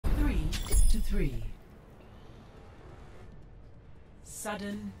3.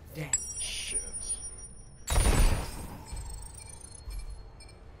 Sudden death. Shit.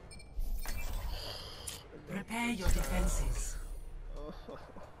 Prepare your defenses.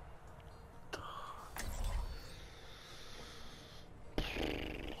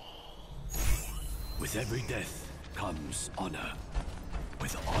 With every death comes honor.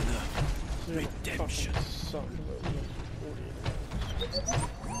 With honor, redemption.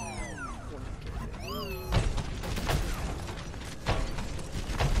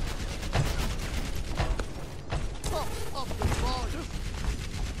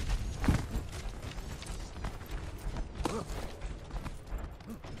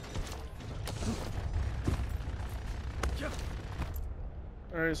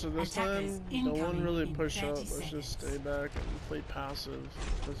 Alright, so this time, don't really push up, let's just stay back and play passive,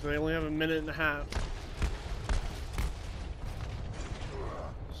 because they only have a minute and a half.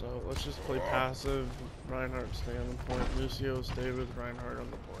 So let's just play passive, Reinhardt stay on the point, Lucio stay with Reinhardt on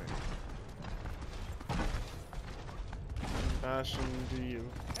the point. And Bastion, do you.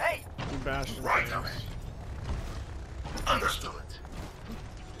 Hey! Do Bastion Right things. away. Understood.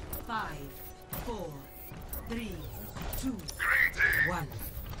 5, 4, 3, 2, 1.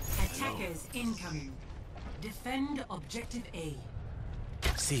 Attackers incoming. Defend objective A.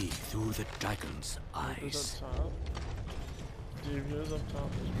 See through the dragon's eyes. Up top. Divya's up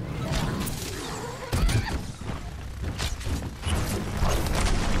top as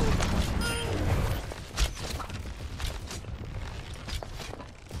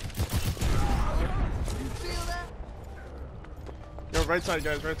well. Yo, right side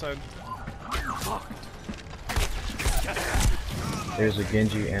guys, right side. There's a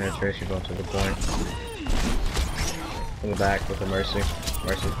Genji and a Tracer going to the point. In the back with a Mercy.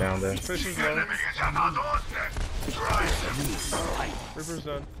 Mercy's down there. Tracer's low. Reaper's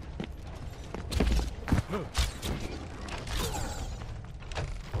done.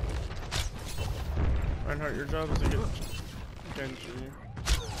 Reinhardt, your job is to get Genji.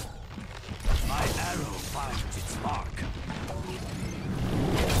 My arrow finds its mark.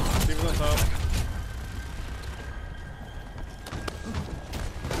 Steven's on top.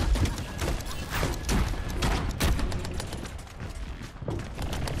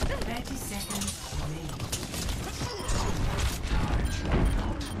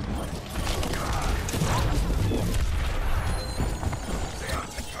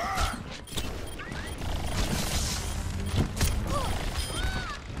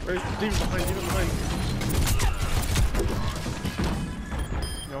 Steven behind, Steven behind.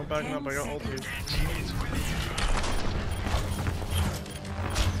 No, I'm backing up, I got ulti.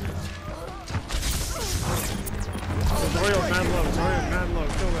 Zarya mad low, Zarya mad low,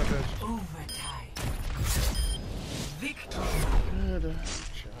 kill that bitch. Overtime. Victory. Good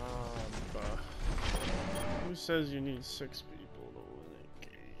job. Who says you need 6 people to win a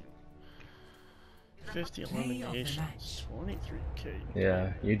game? 50 eliminations, 23k.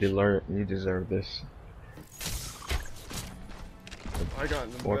 Yeah, you deserve this. I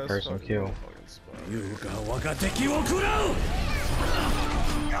got the 4-person kill. I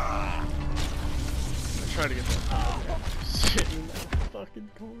tried to get that sitting in that fucking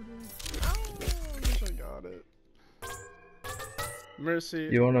corner. I wish I got it. Mercy.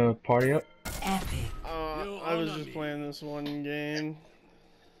 You wanna party up? Epic. I was just playing this one game.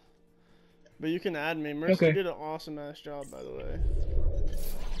 But you can add me. Mercy did an awesome ass job, by the way.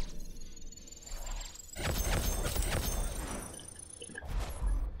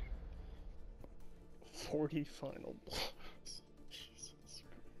 40 final blood.